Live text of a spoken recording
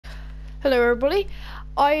Hello everybody,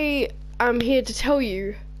 I am here to tell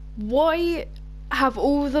you why have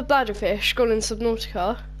all the bladderfish gone in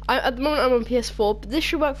Subnautica. At the moment I'm on PS4, but this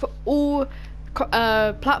should work for all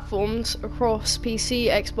platforms across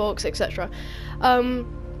PC, Xbox, etc.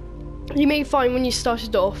 You may find when you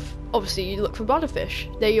started off, obviously you look for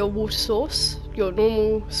bladderfish. They're your water source, your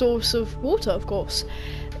normal source of water of course,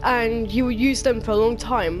 and you will use them for a long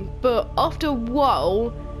time, but after a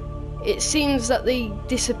while it seems that they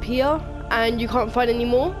disappear and you can't find any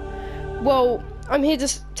more. Well, I'm here to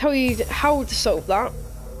tell you how to solve that,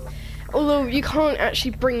 although you can't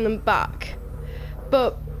actually bring them back.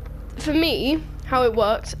 But for me, how it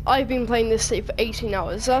worked, I've been playing this state for 18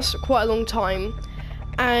 hours, that's quite a long time,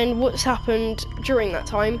 and what's happened during that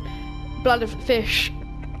time, bladderfish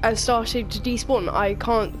has started to despawn. I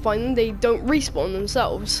can't find them, they don't respawn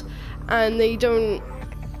themselves, and they don't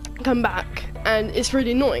come back, and it's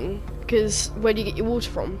really annoying, because where do you get your water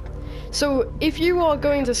from? So if you are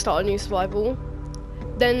going to start a new survival,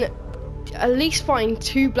 then at least find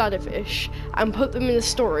 2 bladderfish and put them in the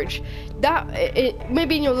storage.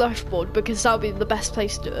 Maybe in your lifeboard, because that'll be the best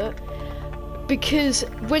place to do it. Because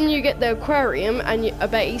when you get the aquarium and a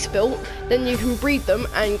base built, then you can breed them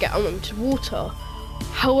and get unlimited water.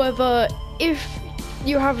 However, if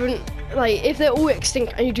you haven't, if they're all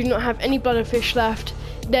extinct and you do not have any bladderfish left,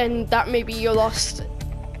 then that may be your last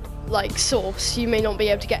source. You may not be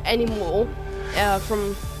able to get any more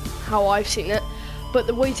from how I've seen it, but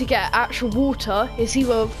the way to get actual water is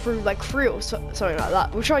either through free or something like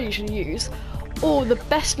that, which I usually use, or the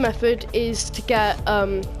best method is to get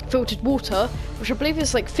filtered water, which I believe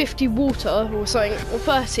is 50 water or something, or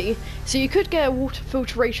 30. So you could get a water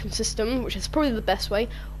filtration system, which is probably the best way,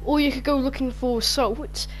 or you could go looking for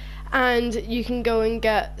salt, and you can go and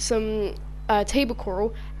get some table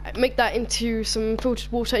coral, make that into some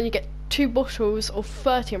filtered water, and you get 2 bottles of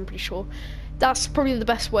 30, I'm pretty sure. That's probably the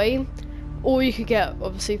best way. Or you could get,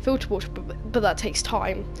 obviously, filtered water, but that takes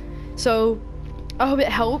time. So I hope it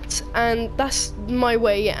helped, and that's my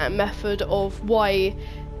way and method of why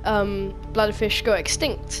bladderfish go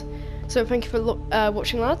extinct. So thank you for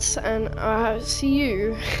watching, lads, and I'll see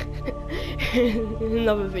you in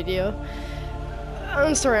another video.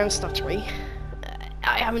 I'm sorry I'm stuttery.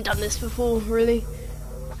 I haven't done this before, really.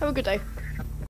 Have a good day.